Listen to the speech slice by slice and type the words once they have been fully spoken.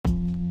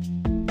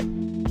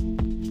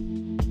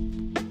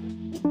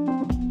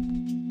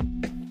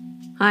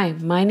Hi,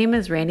 my name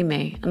is Randy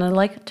May, and I'd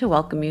like to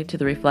welcome you to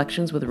the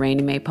Reflections with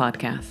Randy May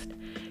podcast.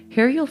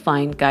 Here you'll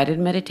find guided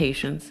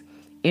meditations,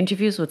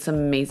 interviews with some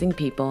amazing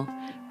people,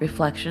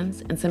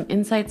 reflections, and some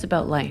insights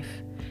about life,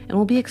 and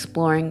we'll be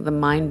exploring the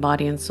mind,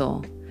 body, and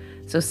soul.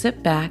 So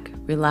sit back,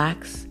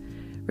 relax,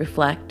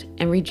 reflect,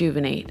 and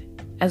rejuvenate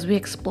as we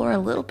explore a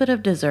little bit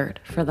of dessert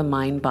for the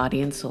mind, body,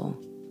 and soul.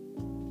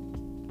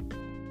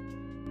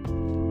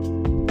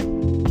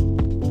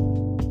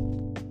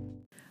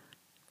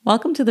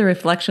 Welcome to the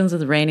Reflections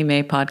with Randy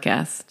May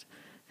podcast.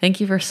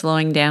 Thank you for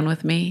slowing down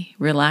with me,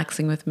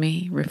 relaxing with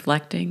me,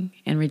 reflecting,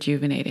 and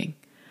rejuvenating.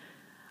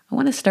 I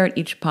want to start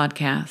each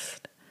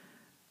podcast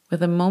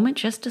with a moment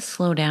just to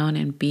slow down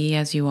and be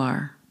as you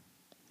are.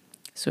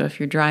 So if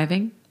you're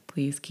driving,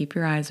 please keep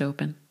your eyes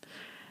open.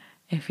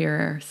 If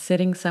you're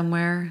sitting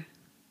somewhere,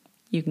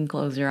 you can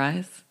close your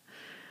eyes.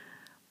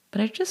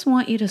 But I just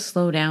want you to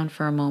slow down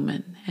for a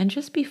moment and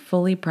just be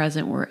fully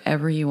present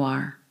wherever you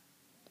are.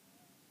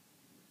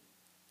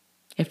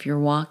 If you're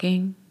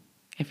walking,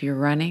 if you're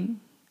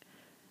running,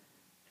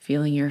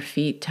 feeling your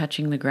feet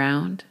touching the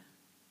ground,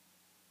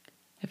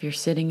 if you're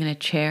sitting in a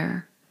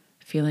chair,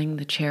 feeling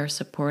the chair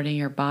supporting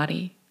your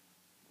body,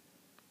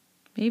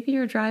 maybe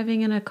you're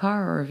driving in a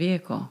car or a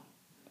vehicle,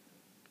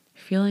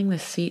 feeling the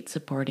seat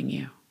supporting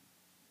you,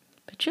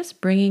 but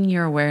just bringing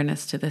your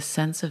awareness to the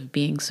sense of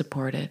being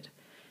supported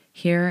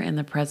here in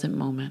the present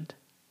moment.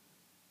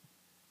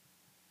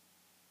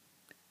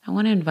 I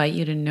want to invite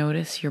you to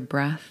notice your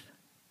breath,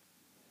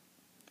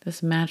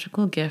 this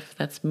magical gift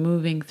that's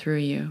moving through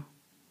you,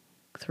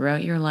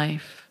 throughout your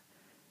life,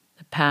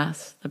 the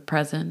past, the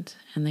present,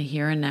 and the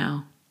here and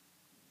now.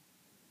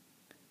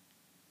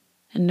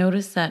 And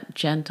notice that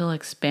gentle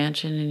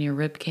expansion in your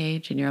rib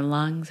cage and your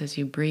lungs as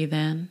you breathe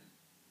in.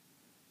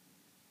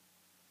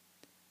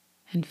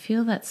 And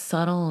feel that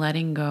subtle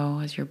letting go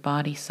as your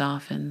body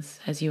softens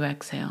as you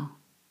exhale.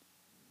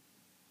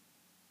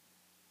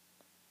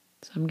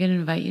 So I'm going to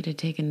invite you to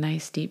take a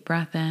nice deep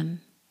breath in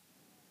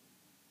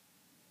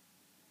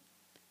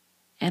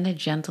and a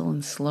gentle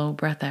and slow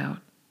breath out.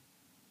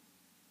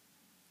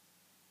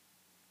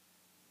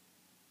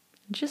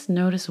 Just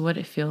notice what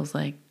it feels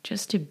like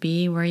just to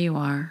be where you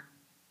are.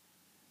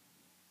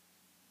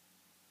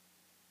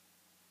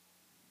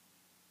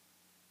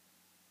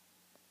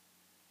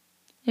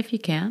 If you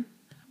can,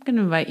 I'm going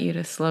to invite you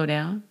to slow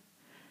down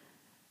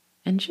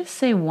and just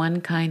say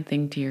one kind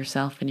thing to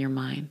yourself in your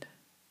mind,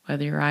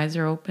 whether your eyes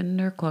are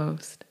open or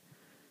closed.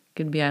 It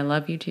could be I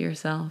love you to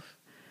yourself.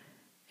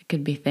 It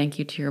could be thank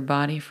you to your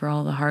body for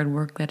all the hard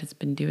work that it's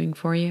been doing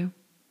for you.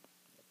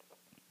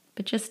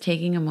 But just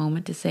taking a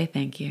moment to say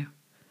thank you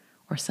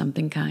or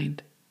something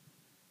kind.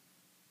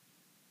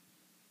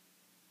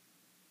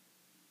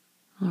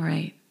 All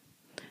right.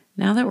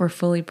 Now that we're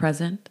fully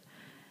present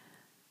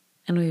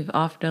and we've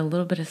offered a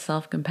little bit of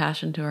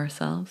self-compassion to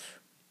ourselves,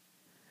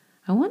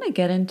 I want to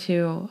get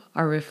into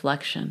our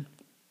reflection.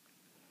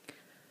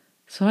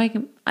 So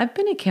I've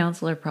been a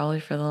counselor probably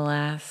for the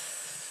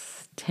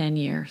last 10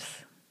 years.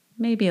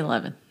 Maybe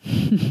 11,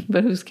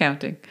 but who's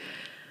counting?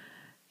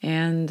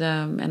 And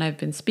I've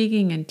been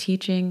speaking and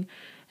teaching,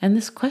 and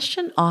this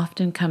question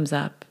often comes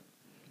up.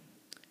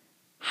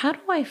 How do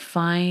I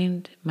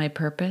find my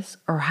purpose,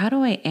 or how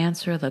do I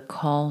answer the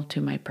call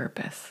to my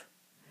purpose?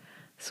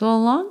 So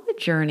along the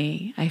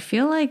journey, I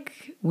feel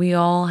like we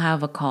all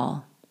have a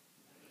call.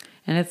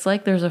 And it's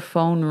like there's a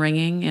phone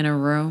ringing in a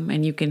room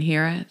and you can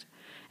hear it.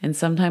 And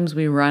sometimes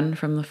we run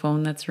from the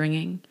phone that's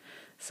ringing.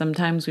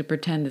 Sometimes we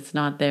pretend it's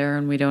not there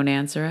and we don't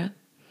answer it.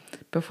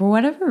 But for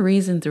whatever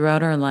reason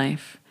throughout our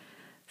life,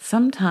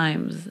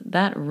 sometimes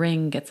that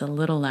ring gets a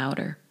little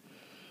louder.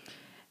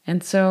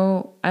 And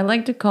so I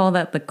like to call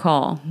that the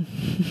call.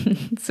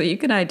 So you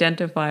can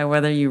identify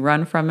whether you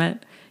run from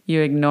it,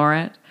 you ignore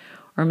it,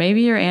 or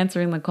maybe you're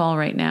answering the call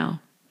right now.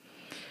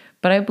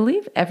 But I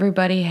believe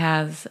everybody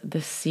has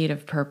this seed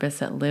of purpose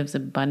that lives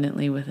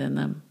abundantly within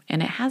them,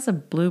 and it has a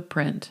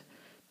blueprint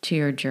to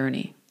your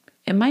journey.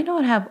 It might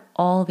not have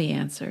all the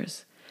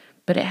answers,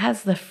 but it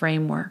has the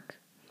framework.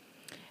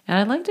 And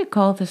I'd like to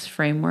call this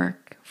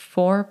framework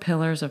 4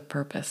 pillars of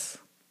purpose.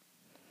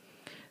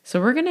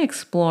 So we're going to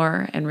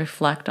explore and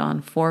reflect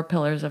on 4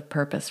 pillars of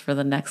purpose for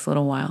the next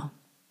little while.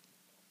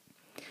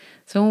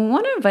 So I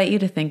want to invite you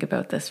to think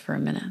about this for a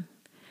minute.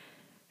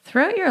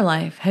 Throughout your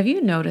life, have you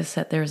noticed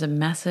that there's a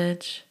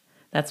message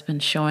that's been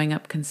showing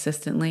up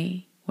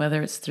consistently,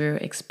 whether it's through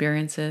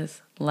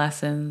experiences,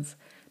 lessons,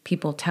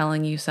 people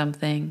telling you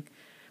something,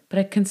 but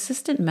a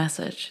consistent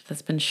message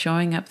that's been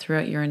showing up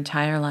throughout your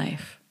entire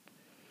life?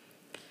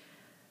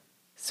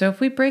 So if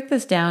we break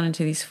this down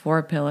into these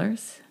 4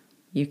 pillars,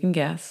 you can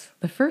guess.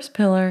 The first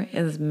pillar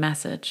is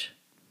message.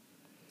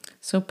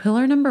 So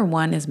pillar number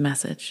 1 is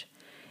message.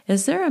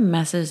 Is there a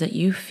message that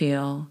you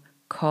feel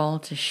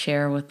called to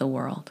share with the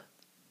world?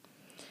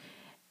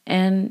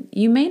 And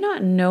you may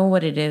not know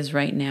what it is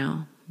right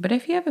now, but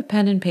if you have a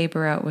pen and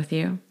paper out with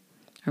you,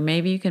 or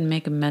maybe you can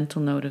make a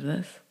mental note of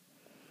this,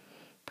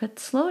 but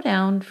slow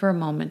down for a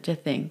moment to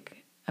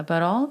think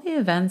about all the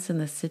events and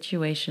the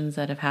situations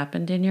that have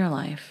happened in your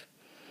life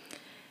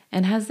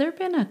And has there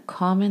been a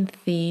common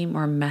theme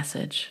or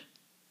message?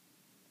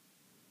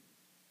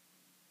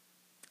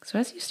 So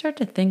as you start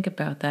to think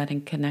about that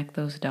and connect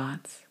those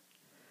dots,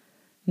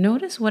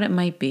 notice what it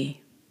might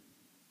be.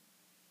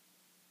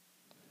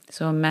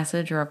 So a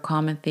message or a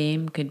common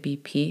theme could be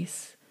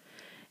peace.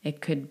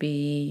 It could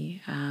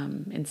be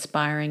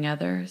inspiring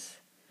others.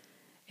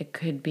 It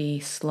could be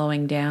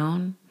slowing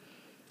down.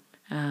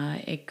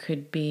 It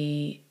could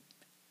be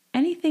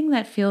anything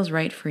that feels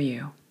right for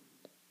you.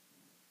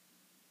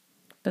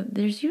 But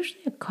there's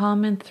usually a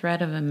common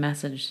thread of a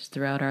message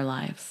throughout our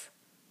lives.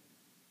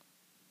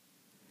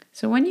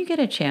 So when you get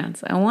a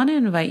chance, I want to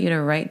invite you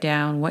to write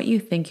down what you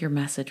think your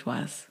message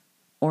was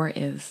or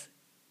is.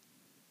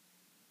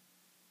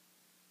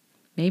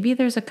 Maybe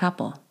there's a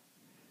couple,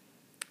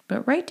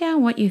 but write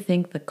down what you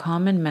think the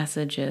common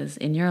message is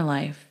in your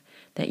life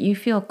that you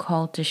feel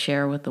called to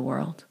share with the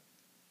world.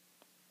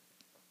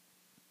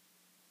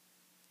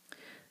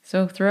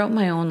 So throughout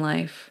my own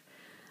life,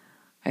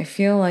 I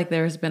feel like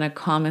there's been a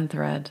common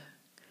thread.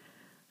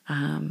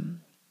 And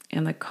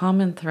the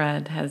common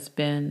thread has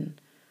been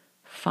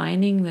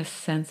finding this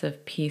sense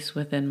of peace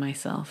within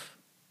myself.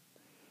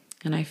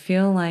 And I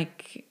feel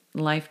like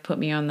life put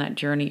me on that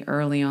journey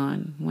early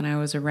on when I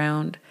was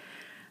around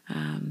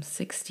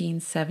 16,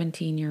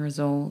 17 years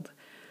old.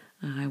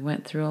 I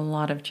went through a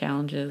lot of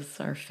challenges.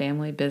 Our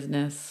family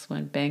business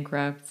went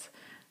bankrupt.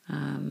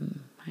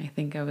 I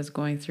think I was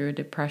going through a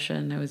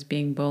depression. I was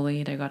being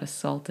bullied. I got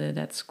assaulted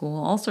at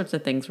school. All sorts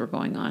of things were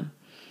going on.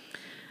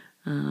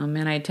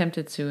 And I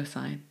attempted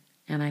suicide.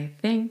 And I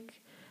think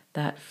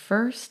that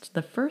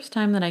the first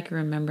time that I can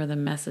remember the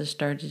message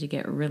started to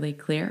get really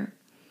clear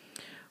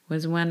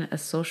was when a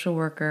social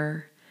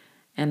worker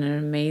and an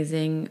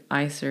amazing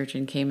eye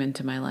surgeon came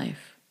into my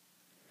life.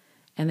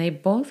 And they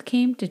both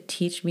came to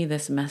teach me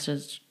this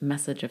message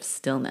of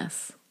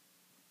stillness.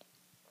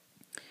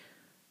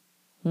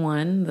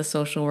 One, the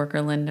social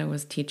worker Linda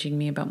was teaching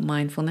me about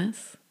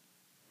mindfulness.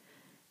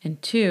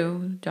 And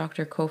two,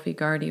 Dr. Kofi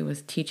Gardy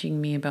was teaching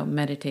me about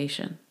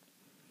meditation.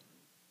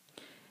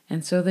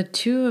 And so the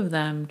two of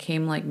them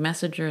came like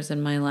messengers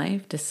in my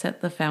life to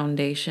set the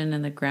foundation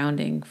and the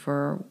grounding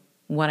for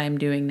what I'm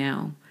doing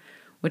now,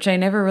 which I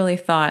never really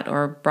thought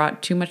or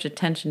brought too much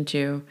attention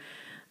to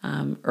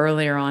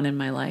earlier on in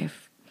my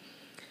life.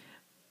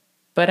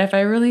 But if I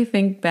really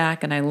think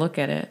back and I look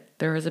at it,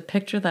 there was a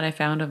picture that I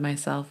found of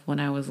myself when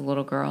I was a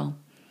little girl.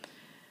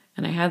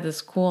 And I had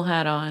this cool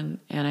hat on,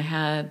 and I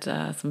had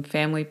some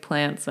family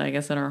plants, I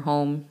guess, in our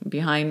home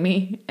behind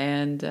me.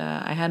 And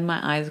I had my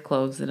eyes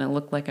closed, and it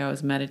looked like I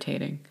was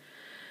meditating.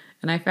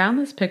 And I found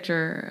this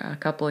picture a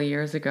couple of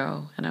years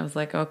ago, and I was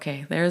like,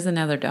 okay, there's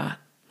another dot.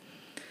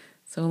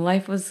 So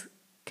life was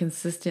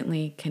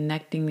consistently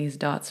connecting these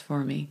dots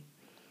for me.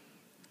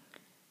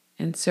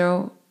 And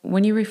so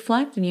when you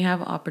reflect and you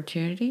have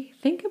opportunity,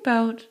 think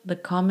about the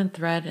common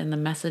thread and the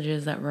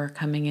messages that were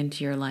coming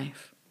into your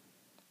life.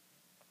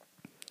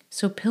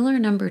 So pillar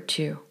number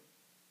 2.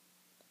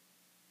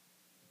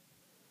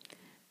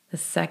 The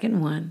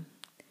second one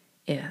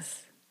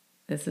is,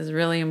 this is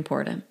really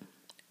important.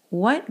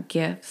 What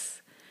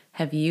gifts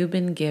have you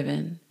been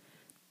given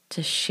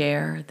to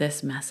share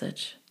this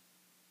message?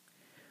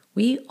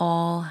 We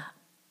all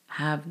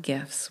have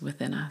gifts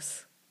within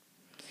us.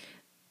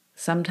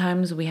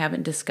 Sometimes we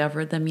haven't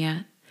discovered them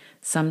yet.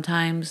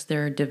 Sometimes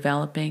they're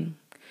developing.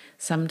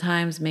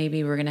 Sometimes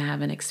maybe we're going to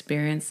have an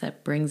experience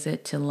that brings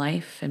it to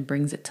life and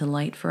brings it to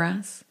light for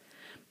us.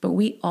 But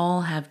we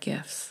all have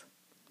gifts.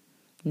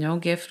 No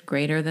gift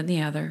greater than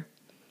the other,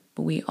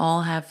 but we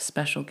all have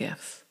special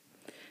gifts.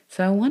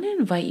 So I want to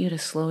invite you to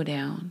slow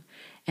down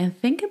and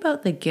think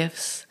about the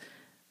gifts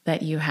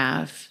that you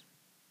have,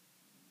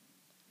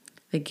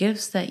 the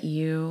gifts that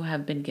you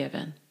have been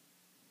given.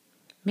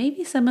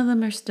 Maybe some of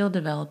them are still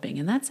developing,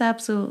 and that's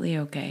absolutely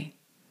okay.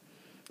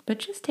 But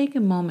just take a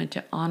moment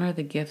to honor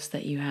the gifts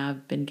that you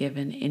have been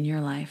given in your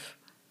life.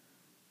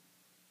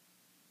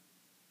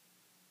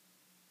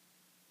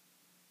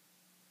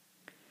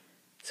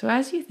 So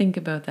as you think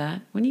about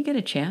that, when you get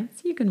a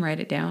chance, you can write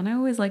it down. I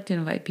always like to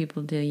invite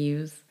people to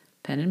use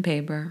pen and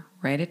paper,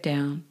 write it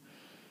down,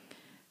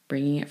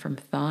 bringing it from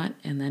thought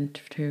and then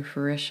to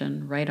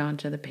fruition right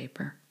onto the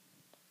paper.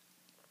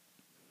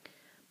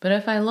 But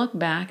if I look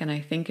back and I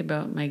think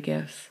about my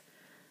gifts,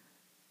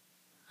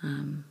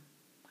 I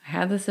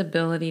had this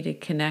ability to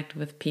connect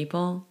with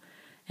people,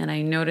 and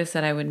I noticed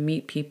that I would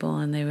meet people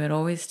and they would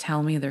always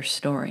tell me their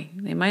story.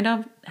 They might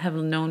not have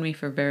known me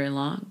for very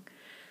long,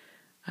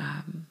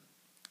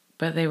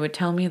 but they would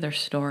tell me their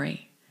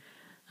story.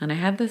 And I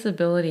had this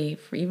ability,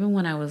 for even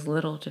when I was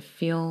little, to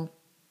feel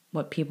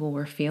what people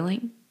were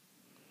feeling.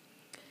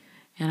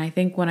 And I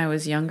think when I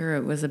was younger,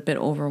 it was a bit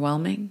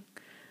overwhelming.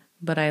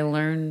 But I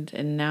learned,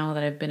 and now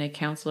that I've been a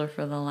counselor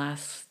for the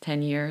last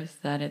 10 years,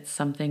 that it's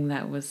something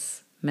that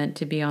was meant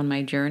to be on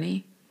my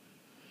journey.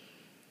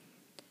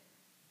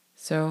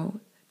 So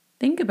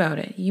think about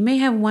it. You may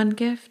have one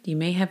gift, you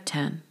may have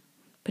 10,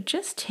 but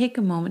just take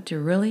a moment to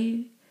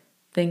really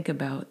think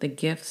about the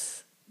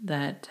gifts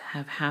that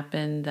have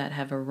happened, that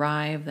have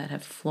arrived, that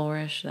have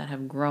flourished, that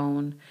have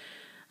grown,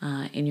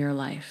 in your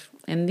life.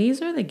 And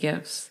these are the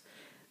gifts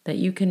that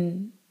you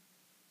can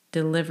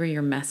deliver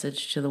your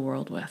message to the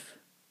world with.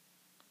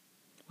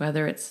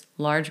 Whether it's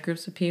large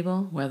groups of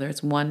people, whether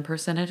it's one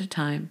person at a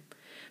time,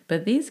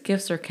 but these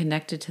gifts are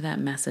connected to that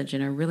message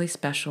in a really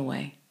special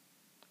way.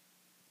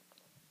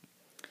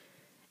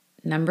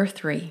 Number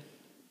 3,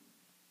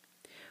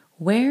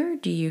 where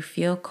do you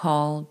feel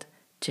called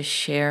to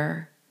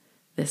share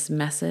this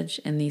message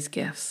and these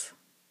gifts?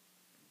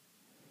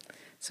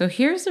 So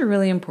here's the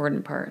really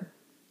important part.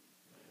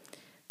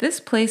 This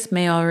place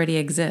may already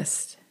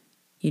exist.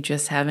 You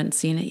just haven't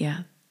seen it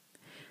yet.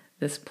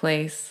 This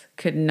place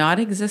could not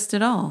exist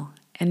at all,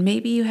 and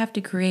maybe you have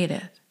to create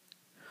it.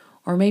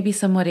 Or maybe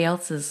somebody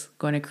else is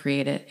going to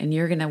create it, and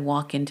you're going to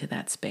walk into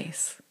that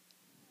space.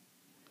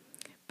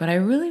 But I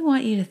really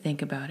want you to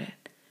think about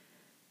it.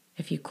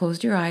 If you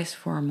closed your eyes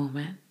for a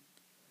moment,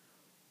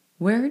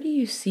 where do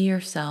you see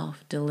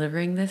yourself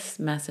delivering this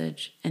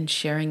message and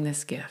sharing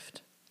this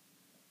gift?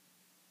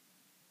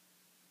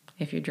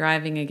 If you're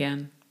driving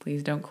again,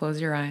 please don't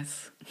close your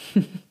eyes.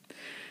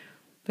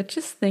 But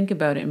just think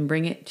about it and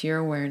bring it to your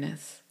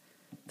awareness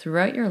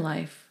throughout your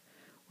life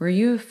where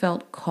you have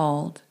felt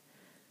called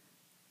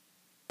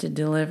to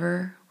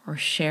deliver or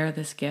share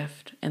this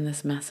gift and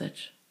this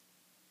message.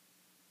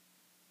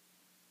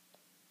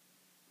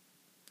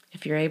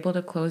 If you're able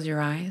to close your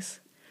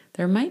eyes,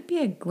 there might be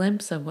a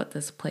glimpse of what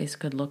this place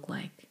could look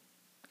like.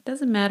 It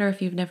doesn't matter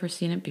if you've never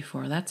seen it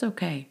before, that's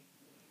okay.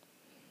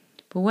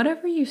 But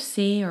whatever you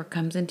see or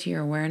comes into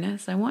your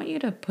awareness, I want you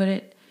to put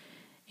it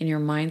in your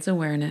mind's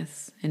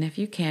awareness, and if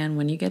you can,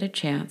 when you get a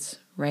chance,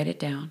 write it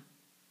down.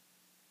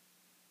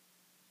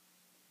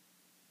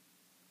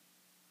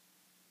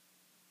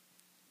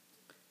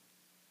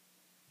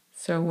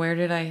 So where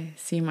did I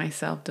see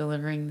myself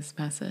delivering this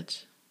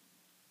message?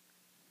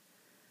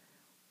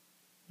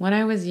 When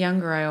I was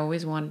younger, I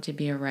always wanted to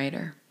be a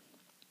writer.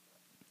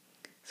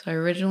 So I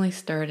originally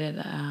started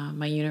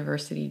my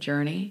university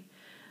journey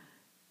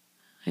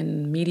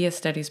in media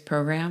studies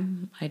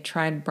program. I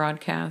tried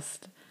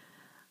broadcast,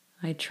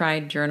 I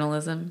tried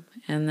journalism,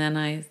 and then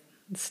I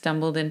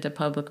stumbled into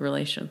public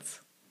relations.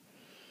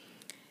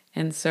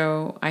 And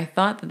so I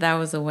thought that that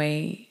was a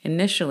way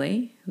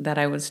initially that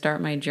I would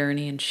start my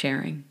journey in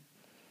sharing.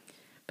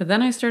 But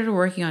then I started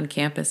working on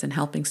campus and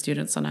helping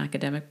students on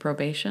academic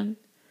probation.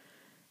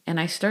 And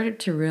I started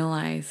to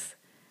realize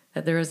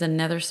that there was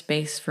another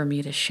space for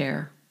me to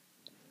share.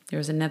 There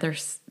was another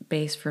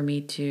space for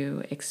me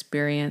to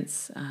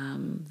experience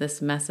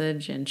this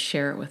message and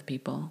share it with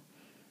people.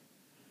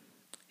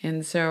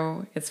 And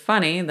so it's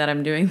funny that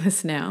I'm doing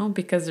this now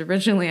because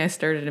originally I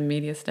started in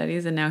media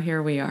studies and now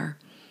here we are,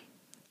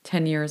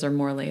 10 years or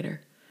more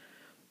later.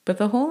 But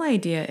the whole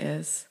idea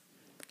is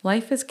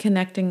life is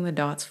connecting the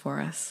dots for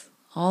us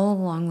all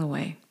along the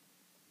way.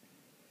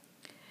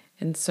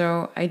 And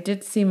so I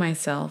did see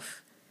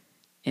myself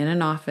in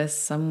an office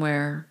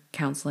somewhere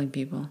counseling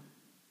people.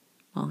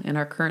 Well, in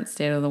our current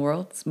state of the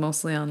world, it's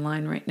mostly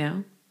online right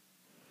now.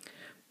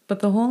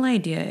 But the whole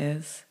idea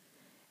is,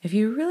 if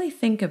you really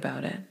think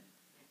about it,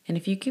 and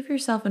if you give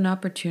yourself an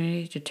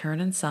opportunity to turn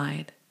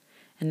inside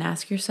and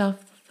ask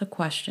yourself the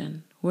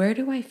question, where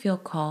do I feel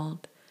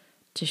called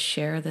to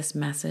share this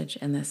message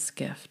and this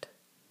gift?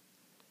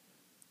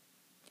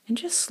 And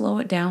just slow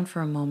it down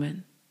for a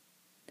moment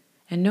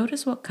and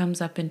notice what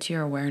comes up into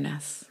your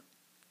awareness.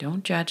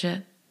 Don't judge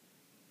it.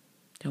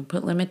 Don't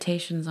put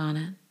limitations on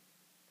it.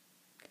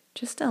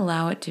 Just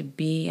allow it to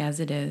be as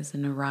it is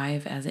and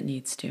arrive as it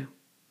needs to.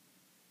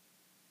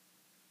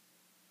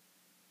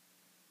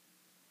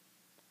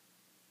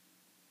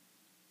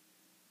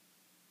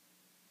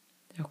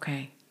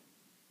 Okay.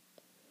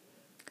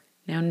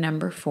 Now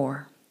number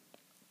 4.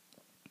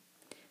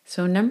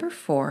 So number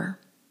 4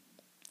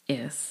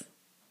 is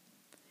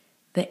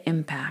the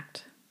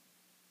impact.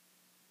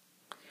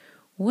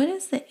 What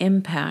is the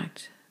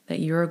impact that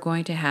you're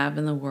going to have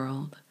in the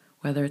world,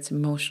 whether it's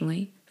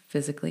emotionally,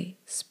 physically,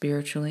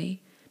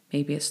 spiritually,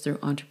 maybe it's through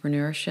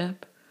entrepreneurship,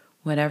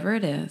 whatever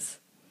it is,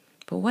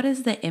 but what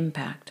is the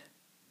impact?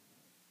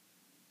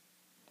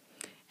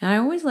 And I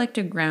always like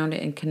to ground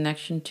it in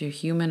connection to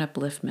human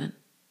upliftment.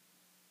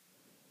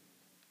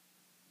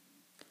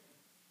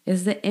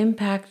 Is the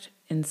impact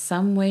in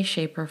some way,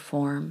 shape, or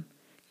form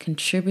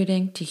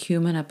contributing to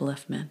human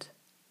upliftment?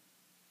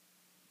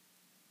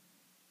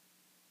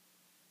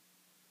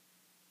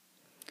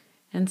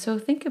 And so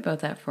think about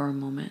that for a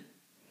moment.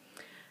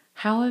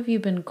 How have you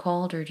been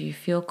called, or do you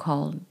feel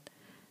called,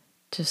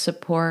 to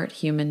support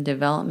human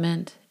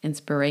development,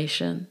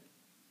 inspiration?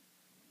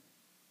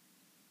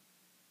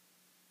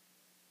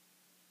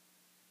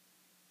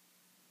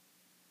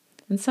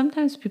 And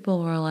sometimes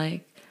people were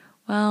like,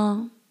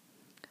 well,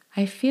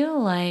 I feel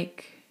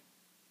like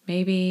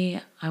maybe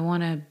I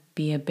want to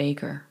be a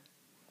baker,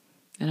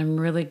 and I'm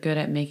really good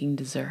at making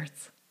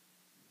desserts.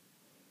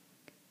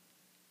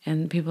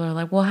 And people are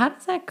like, well, how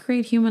does that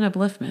create human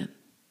upliftment?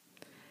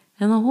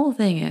 And the whole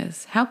thing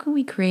is, how can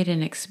we create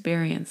an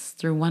experience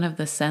through one of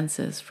the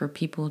senses for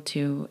people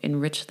to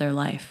enrich their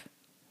life?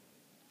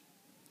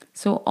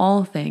 So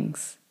all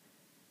things,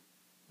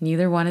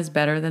 Neither one is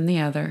better than the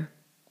other.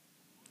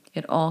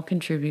 It all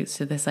contributes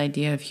to this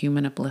idea of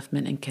human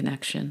upliftment and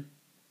connection,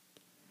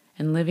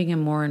 and living a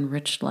more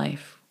enriched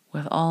life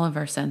with all of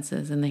our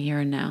senses in the here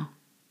and now.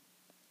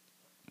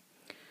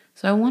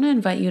 So I want to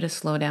invite you to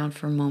slow down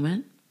for a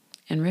moment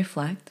and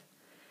reflect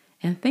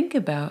and think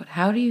about,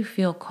 how do you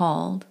feel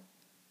called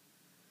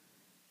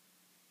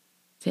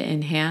to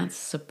enhance,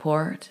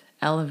 support,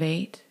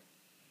 elevate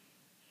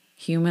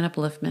human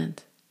upliftment?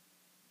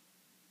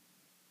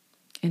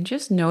 And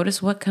just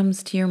notice what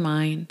comes to your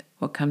mind,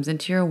 what comes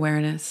into your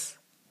awareness,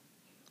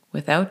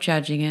 without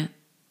judging it,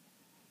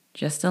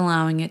 just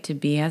allowing it to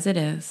be as it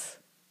is.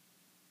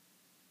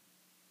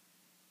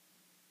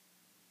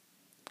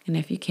 And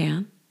if you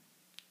can,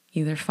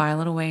 either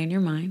file it away in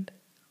your mind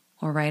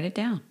or write it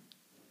down.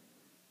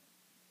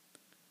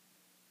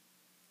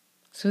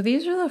 So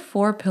these are the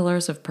 4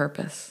 pillars of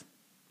purpose.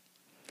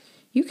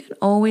 You can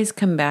always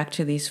come back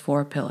to these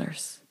 4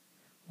 pillars.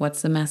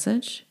 What's the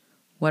message?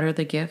 What are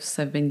the gifts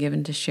I've been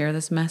given to share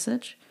this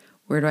message?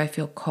 Where do I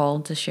feel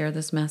called to share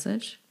this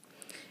message?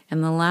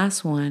 And the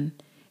last one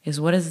is,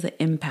 what is the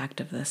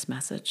impact of this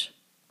message?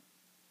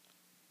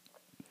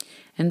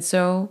 And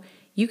so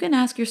you can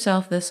ask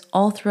yourself this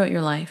all throughout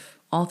your life,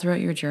 all throughout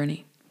your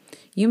journey.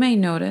 You may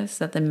notice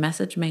that the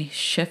message may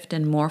shift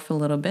and morph a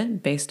little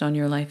bit based on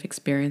your life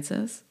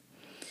experiences.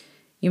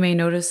 You may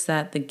notice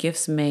that the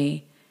gifts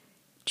may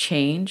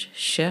change,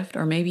 shift,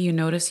 or maybe you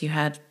notice you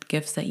had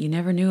gifts that you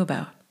never knew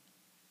about.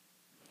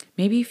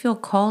 Maybe you feel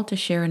called to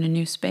share in a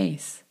new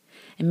space,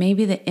 and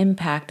maybe the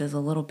impact is a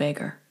little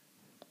bigger.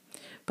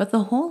 But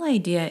the whole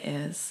idea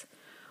is,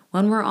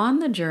 when we're on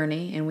the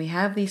journey and we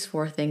have these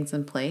 4 things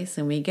in place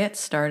and we get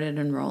started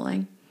and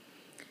rolling,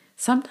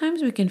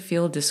 sometimes we can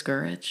feel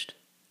discouraged.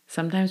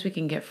 Sometimes we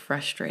can get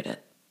frustrated.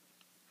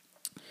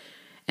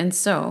 And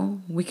so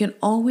we can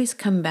always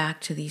come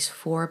back to these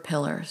 4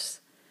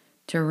 pillars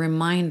to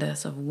remind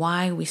us of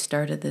why we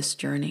started this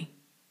journey.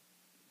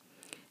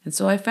 And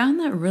so I found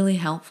that really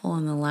helpful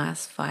in the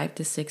last 5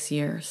 to 6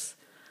 years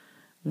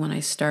when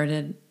I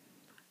started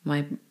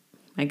my,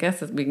 I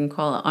guess we can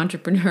call it,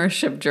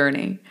 entrepreneurship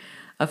journey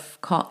of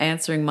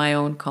answering my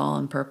own call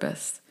and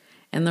purpose.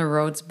 And the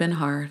road's been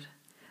hard.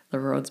 The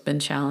road's been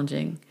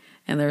challenging.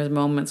 And there's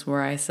moments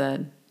where I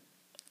said,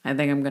 I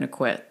think I'm going to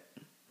quit.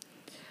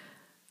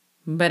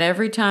 But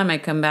every time I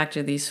come back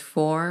to these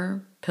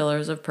 4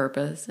 pillars of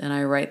purpose and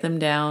I write them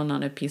down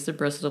on a piece of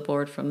Bristol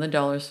board from the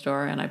dollar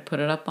store and I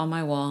put it up on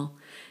my wall,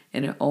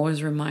 and it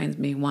always reminds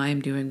me why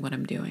I'm doing what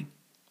I'm doing.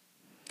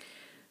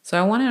 So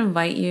I want to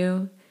invite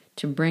you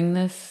to bring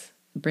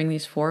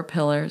these 4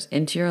 pillars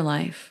into your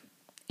life,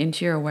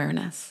 into your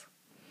awareness,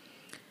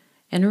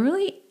 and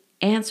really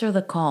answer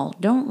the call.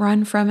 Don't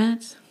run from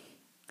it.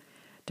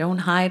 Don't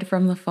hide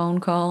from the phone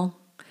call.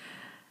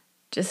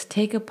 Just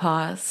take a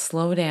pause,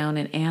 slow down,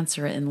 and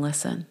answer it and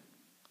listen.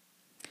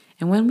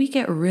 And when we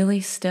get really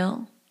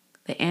still,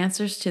 the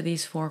answers to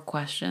these 4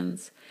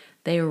 questions,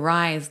 they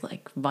rise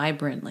like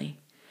vibrantly,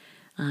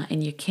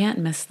 and you can't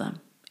miss them.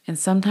 And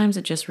sometimes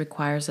it just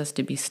requires us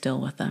to be still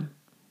with them.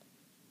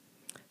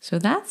 So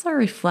that's our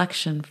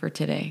reflection for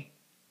today.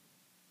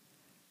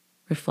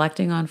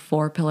 Reflecting on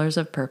 4 pillars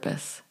of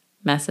purpose: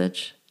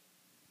 message,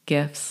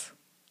 gifts,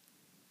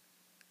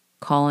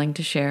 calling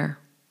to share,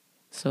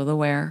 so the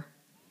where,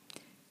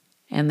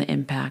 and the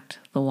impact,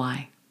 the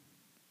why.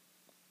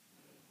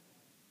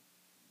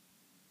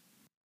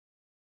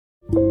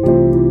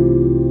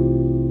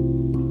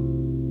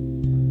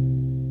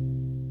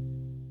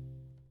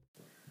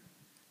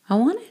 I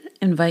want to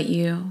invite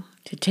you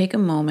to take a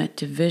moment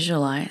to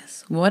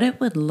visualize what it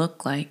would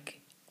look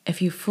like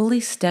if you fully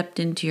stepped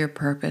into your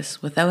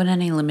purpose without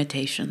any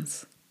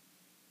limitations.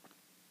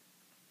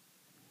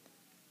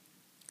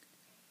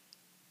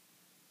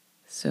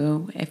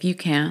 So if you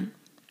can,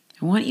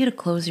 I want you to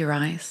close your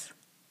eyes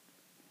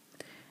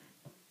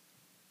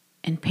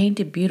and paint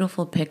a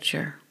beautiful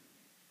picture,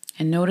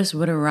 and notice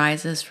what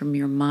arises from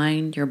your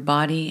mind, your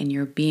body, and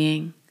your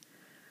being.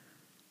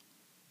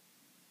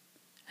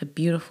 A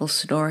beautiful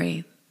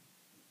story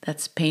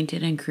that's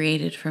painted and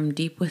created from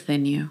deep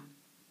within you.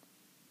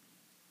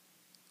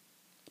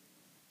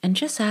 And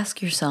just ask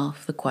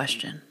yourself the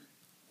question,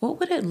 what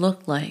would it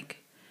look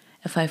like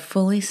if I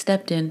fully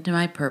stepped into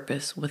my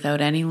purpose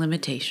without any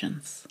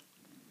limitations?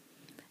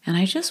 And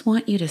I just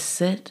want you to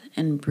sit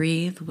and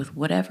breathe with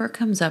whatever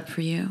comes up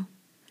for you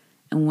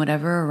and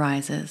whatever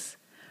arises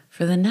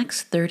for the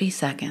next 30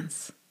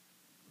 seconds.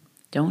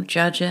 Don't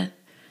judge it.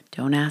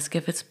 Don't ask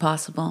if it's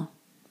possible.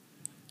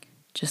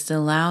 Just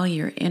allow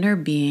your inner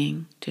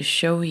being to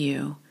show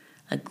you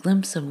a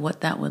glimpse of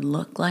what that would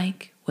look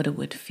like, what it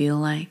would feel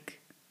like.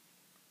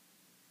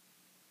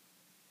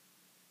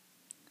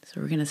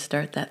 So we're going to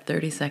start that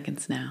 30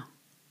 seconds now.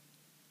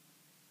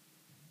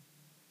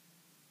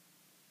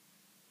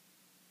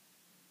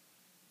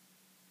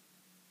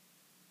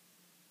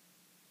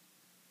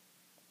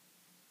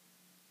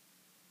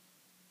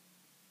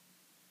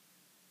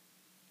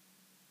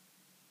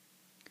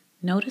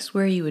 Notice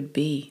where you would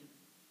be.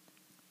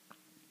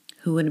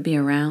 Who would be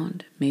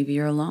around? Maybe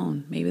you're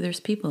alone. Maybe there's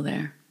people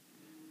there.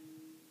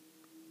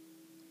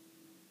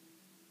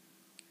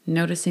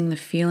 noticing the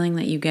feeling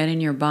that you get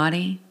in your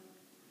body.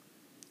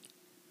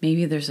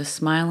 Maybe there's a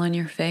smile on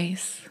your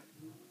face.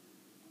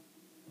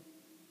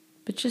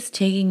 But just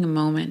taking a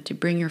moment to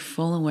bring your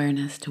full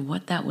awareness to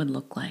what that would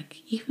look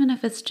like, even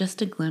if it's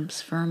just a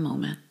glimpse for a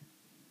moment.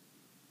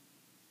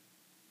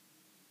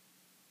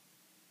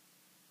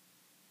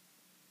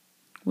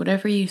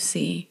 Whatever you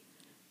see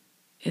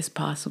is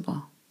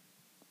possible.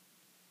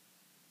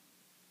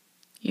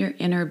 Your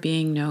inner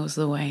being knows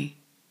the way,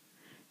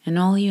 and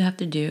all you have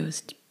to do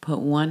is to put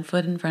one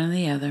foot in front of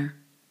the other,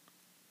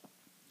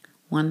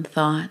 one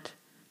thought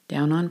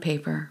down on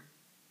paper,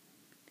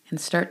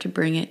 and start to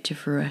bring it to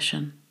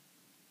fruition.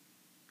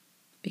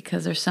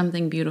 Because there's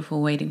something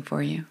beautiful waiting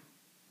for you.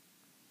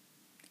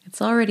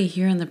 It's already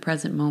here in the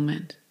present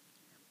moment,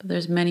 but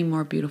there's many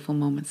more beautiful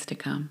moments to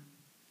come.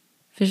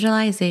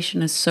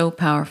 Visualization is so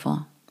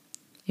powerful.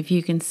 If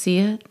you can see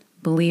it,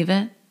 believe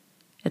it,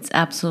 it's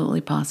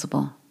absolutely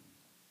possible.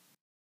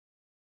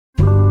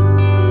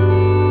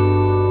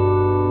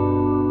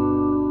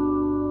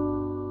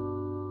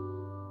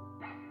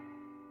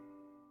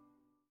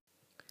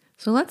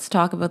 So let's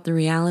talk about the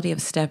reality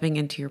of stepping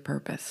into your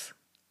purpose.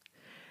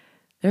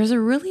 There's a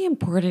really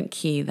important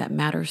key that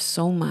matters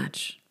so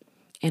much,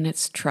 and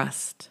it's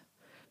trust.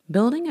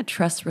 Building a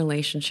trust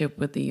relationship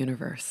with the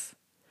universe.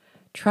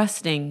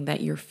 Trusting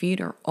that your feet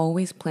are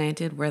always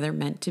planted where they're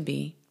meant to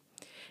be,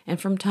 and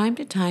from time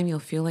to time you'll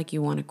feel like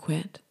you want to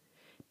quit.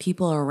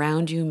 People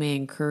around you may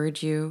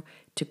encourage you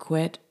to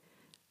quit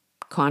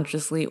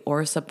consciously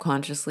or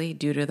subconsciously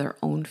due to their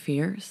own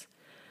fears.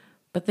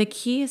 But the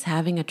key is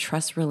having a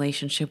trust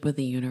relationship with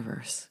the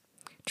universe.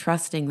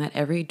 Trusting that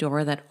every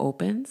door that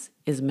opens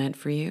is meant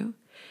for you.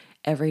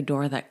 Every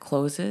door that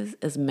closes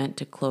is meant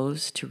to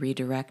close to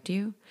redirect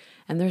you.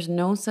 And there's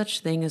no such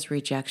thing as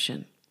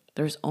rejection.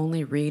 There's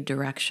only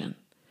redirection.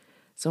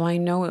 So I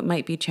know it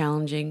might be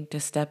challenging to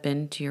step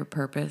into your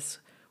purpose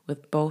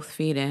with both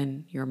feet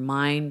in, your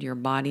mind, your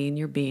body, and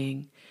your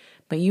being.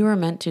 But you are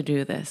meant to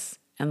do this,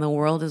 and the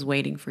world is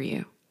waiting for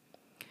you.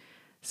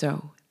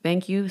 So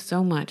thank you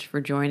so much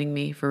for joining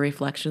me for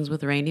Reflections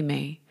with Randy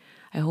May.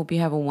 I hope you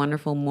have a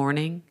wonderful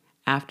morning,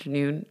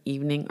 afternoon,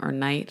 evening, or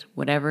night,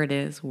 whatever it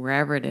is,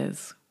 wherever it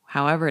is,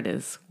 however it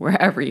is,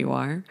 wherever you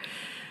are.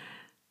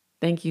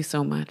 Thank you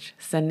so much.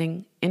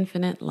 Sending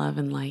infinite love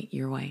and light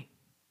your way.